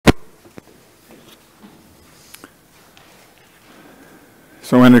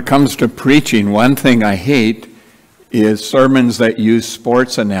So when it comes to preaching, one thing I hate is sermons that use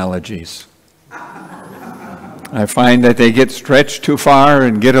sports analogies. I find that they get stretched too far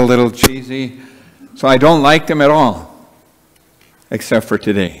and get a little cheesy, so I don't like them at all, except for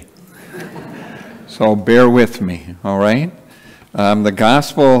today. So bear with me, all right? The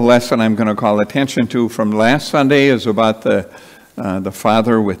gospel lesson I'm going to call attention to from last Sunday is about the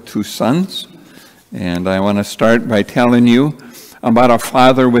father with two sons. And I want to start by telling you about a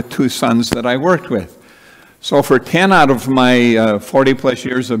father with two sons that I worked with. So for 10 out of my 40-plus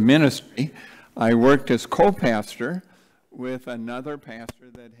years of ministry, I worked as co-pastor with another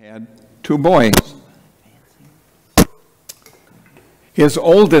pastor that had two boys. His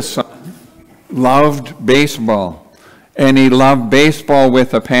oldest son loved baseball, and he loved baseball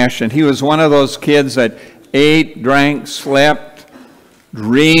with a passion. He was one of those kids that ate, drank, slept,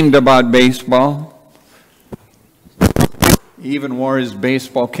 dreamed about baseball. He even wore his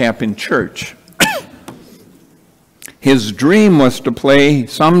baseball cap in church. His dream was to play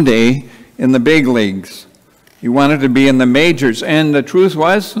someday in the big leagues. He wanted to be in the majors, and the truth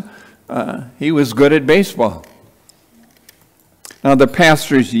was, he was good at baseball. Now, the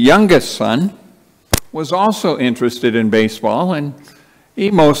pastor's youngest son was also interested in baseball, and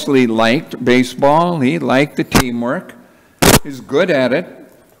he mostly liked baseball. He liked the teamwork. He's good at it.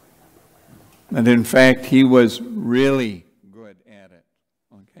 And in fact, he was really good at it.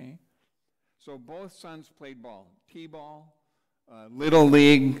 Okay? So both sons played ball. T-ball, little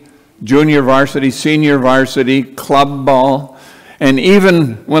league, junior varsity, senior varsity, club ball. And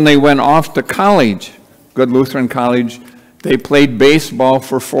even when they went off to college, good Lutheran college, they played baseball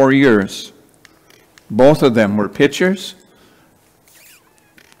for 4 years. Both of them were pitchers.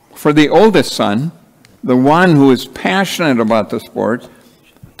 For the oldest son, the one who was passionate about the sport,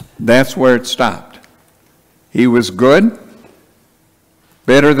 that's where it stopped. He was good,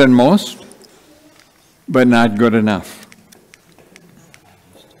 better than most, but not good enough.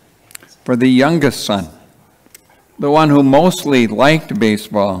 For the youngest son, the one who mostly liked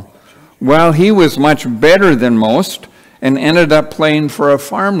baseball, well, he was much better than most and ended up playing for a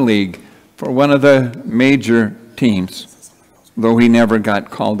farm league for one of the major teams, though he never got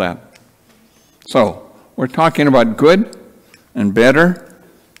called up. So, we're talking about good and better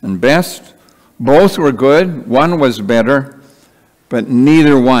and best. Both were good, one was better, but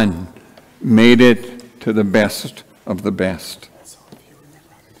neither one made it to the best of the best.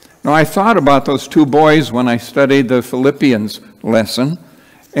 Now, I thought about those two boys when I studied the Philippians lesson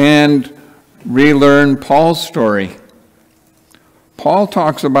and relearned Paul's story. Paul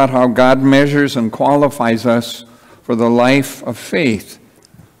talks about how God measures and qualifies us for the life of faith,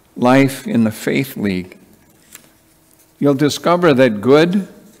 life in the faith league. You'll discover that good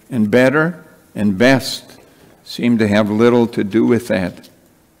and better and best seem to have little to do with that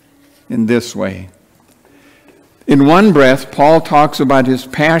in this way. In one breath, Paul talks about his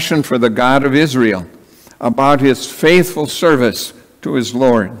passion for the God of Israel, about his faithful service to his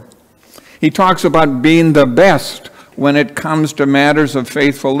Lord. He talks about being the best when it comes to matters of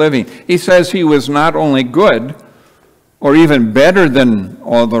faithful living. He says he was not only good, or even better than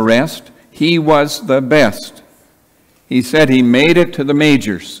all the rest, he was the best. He said he made it to the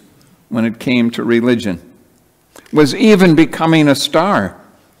majors when it came to religion. Was even becoming a star,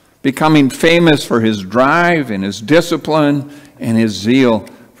 becoming famous for his drive and his discipline and his zeal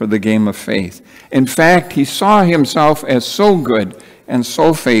for the game of faith. In fact, he saw himself as so good and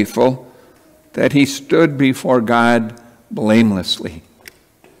so faithful that he stood before God blamelessly.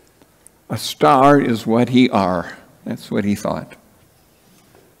 A star is what he are. That's what he thought.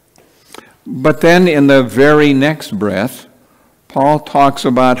 But then in the very next breath, Paul talks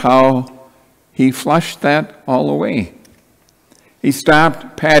about how he flushed that all away. He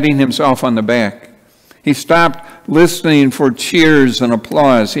stopped patting himself on the back. He stopped listening for cheers and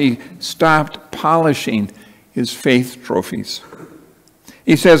applause. He stopped polishing his faith trophies.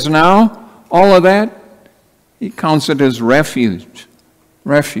 He says now, all of that, he counts it as refuse,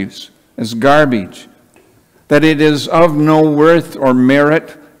 as garbage, that it is of no worth or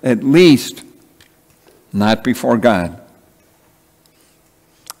merit, at least not before God.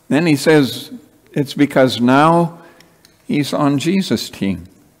 Then he says it's because now he's on Jesus' team.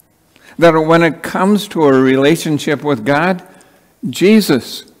 That when it comes to a relationship with God,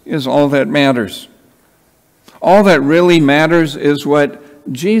 Jesus is all that matters. All that really matters is what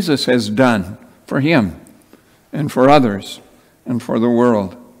Jesus has done for him and for others and for the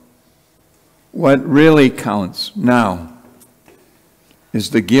world. What really counts now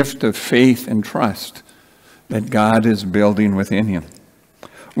is the gift of faith and trust that God is building within him.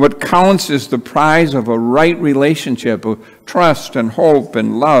 What counts is the prize of a right relationship of trust and hope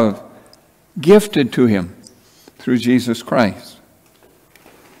and love gifted to him through Jesus Christ.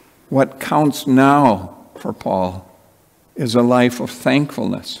 What counts now for Paul is a life of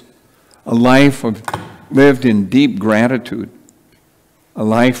thankfulness, a life lived in deep gratitude, a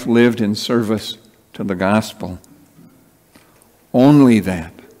life lived in service to the gospel. Only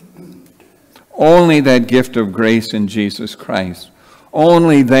that gift of grace in Jesus Christ,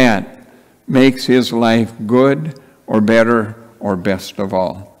 only that makes his life good or better or best of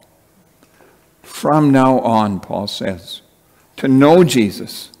all. From now on, Paul says, to know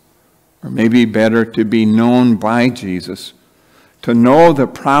Jesus, or maybe better, to be known by Jesus, to know the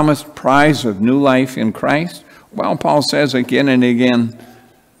promised prize of new life in Christ, well, Paul says again and again,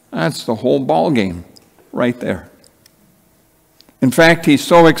 that's the whole ballgame right there. In fact, he's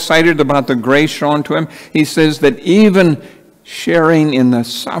so excited about the grace shown to him, he says that even sharing in the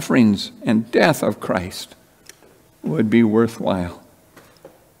sufferings and death of Christ would be worthwhile.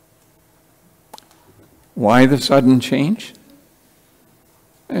 Why the sudden change?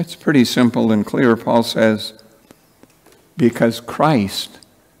 It's pretty simple and clear. Paul says, because Christ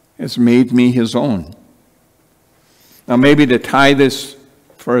has made me his own. Now, maybe to tie this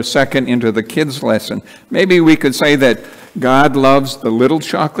for a second into the kids' lesson, maybe we could say that God loves the little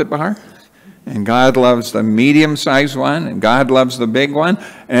chocolate bar, and God loves the medium-sized one, and God loves the big one,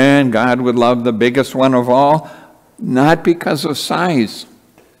 and God would love the biggest one of all, not because of size,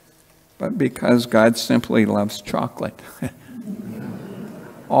 but because God simply loves chocolate.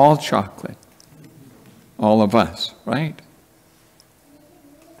 All chocolate. All of us, right?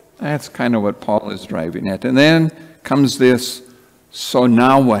 That's kind of what Paul is driving at. And then comes this, so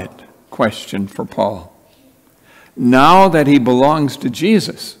now what? Question for Paul. Now that he belongs to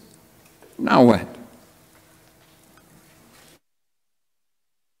Jesus, now what?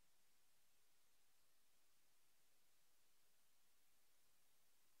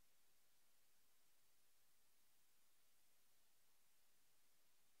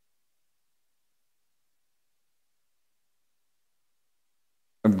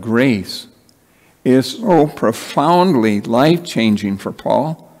 Of grace is so profoundly life-changing for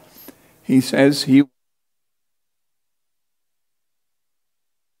Paul. He says he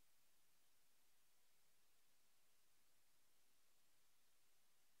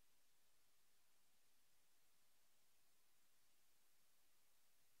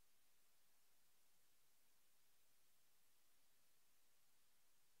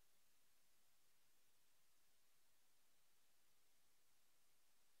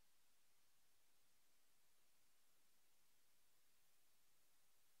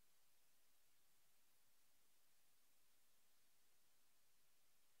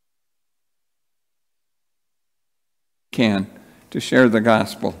can to share the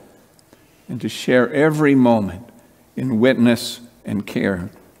gospel and to share every moment in witness and care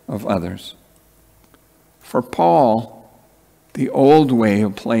of others. For Paul, the old way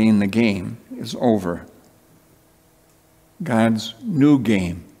of playing the game is over. God's new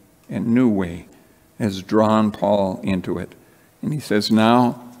game and new way has drawn Paul into it. And he says,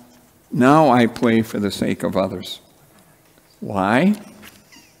 now I play for the sake of others. Why?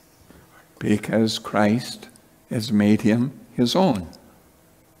 Because Christ has made him his own.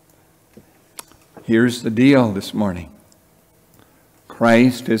 Here's the deal this morning.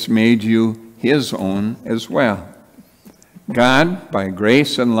 Christ has made you his own as well. God, by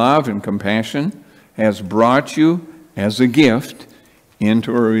grace and love and compassion, has brought you as a gift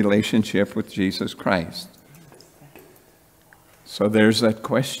into a relationship with Jesus Christ. So there's that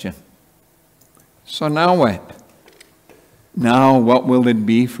question. So now what? Now what will it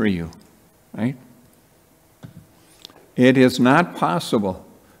be for you? Right? It is not possible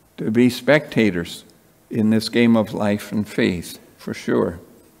to be spectators in this game of life and faith, for sure.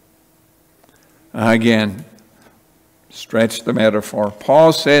 Again, stretch the metaphor.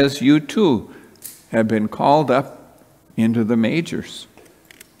 Paul says you too have been called up into the majors,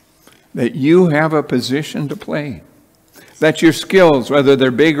 that you have a position to play, that your skills, whether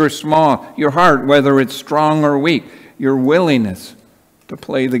they're big or small, your heart, whether it's strong or weak, your willingness to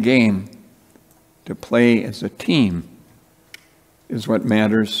play the game, to play as a team, is what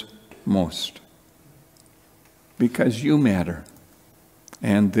matters most. Because you matter,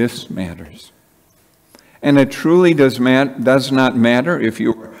 and this matters. And it truly does not matter if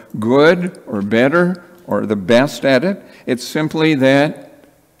you're good or better or the best at it. It's simply that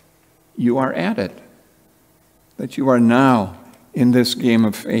you are at it, that you are now in this game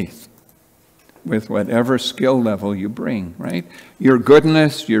of faith with whatever skill level you bring, right? Your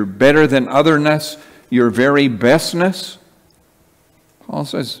goodness, your better than otherness, your very bestness. Paul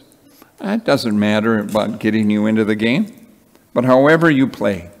says, it doesn't matter about getting you into the game, but however you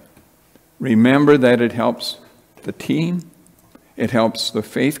play, remember that it helps the team, it helps the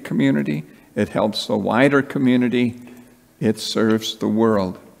faith community, it helps the wider community, it serves the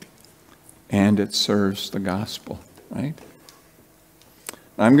world, and it serves the gospel, right?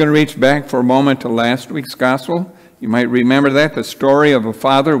 I'm going to reach back for a moment to last week's gospel. You might remember that, the story of a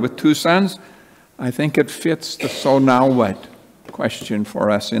father with two sons. I think it fits the so now what question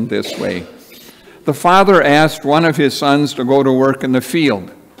for us in this way. The father asked one of his sons to go to work in the field.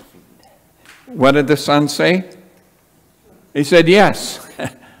 What did the son say? He said yes,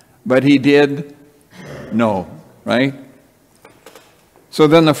 but he did no, right? So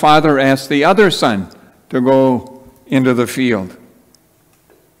then the father asked the other son to go into the field.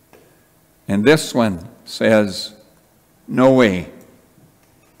 And this one says, no way,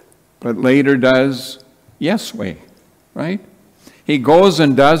 but later does yes way, right? He goes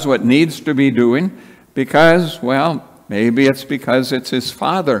and does what needs to be doing because, well, maybe it's because it's his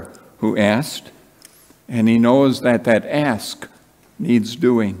father who asked, and he knows that that ask needs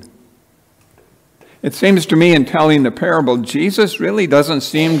doing. It seems to me in telling the parable, Jesus really doesn't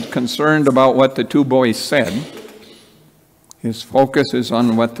seem concerned about what the two boys said. His focus is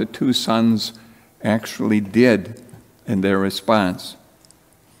on what the two sons actually did in their response.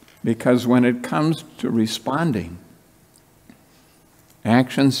 Because when it comes to responding,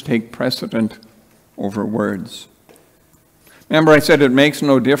 actions take precedent over words. Remember, I said it makes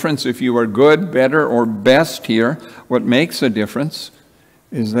no difference if you are good, better, or best here. What makes a difference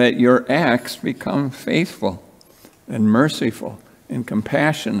is that your acts become faithful and merciful and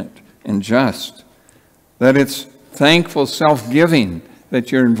compassionate and just. That it's thankful self-giving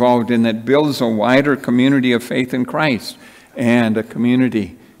that you're involved in that builds a wider community of faith in Christ and a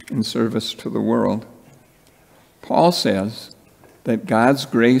community in service to the world. Paul says that God's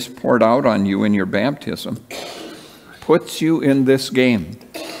grace poured out on you in your baptism puts you in this game.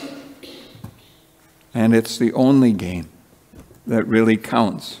 And it's the only game that really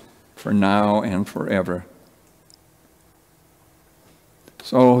counts for now and forever.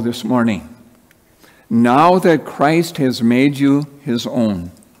 So this morning, now that Christ has made you his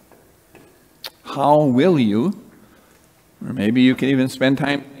own, how will you, or maybe you can even spend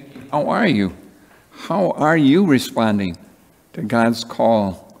time thinking, how are you? How are you responding to God's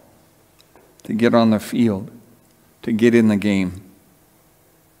call to get on the field, to get in the game?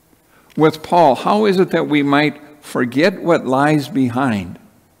 With Paul, how is it that we might forget what lies behind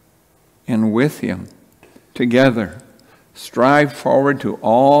and with him, together, strive forward to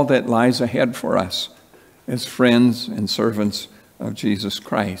all that lies ahead for us as friends and servants of Jesus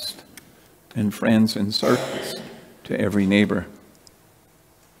Christ and friends and service to every neighbor?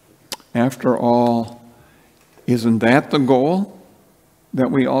 After all, isn't that the goal that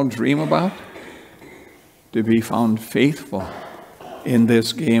we all dream about? To be found faithful in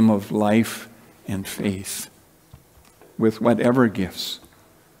this game of life and faith with whatever gifts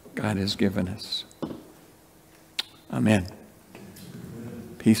God has given us. Amen.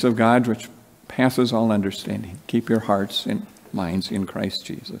 Peace of God, which passes all understanding. Keep your hearts and minds in Christ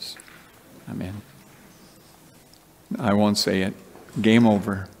Jesus. Amen. I won't say it. Game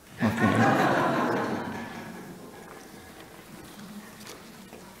over. Okay.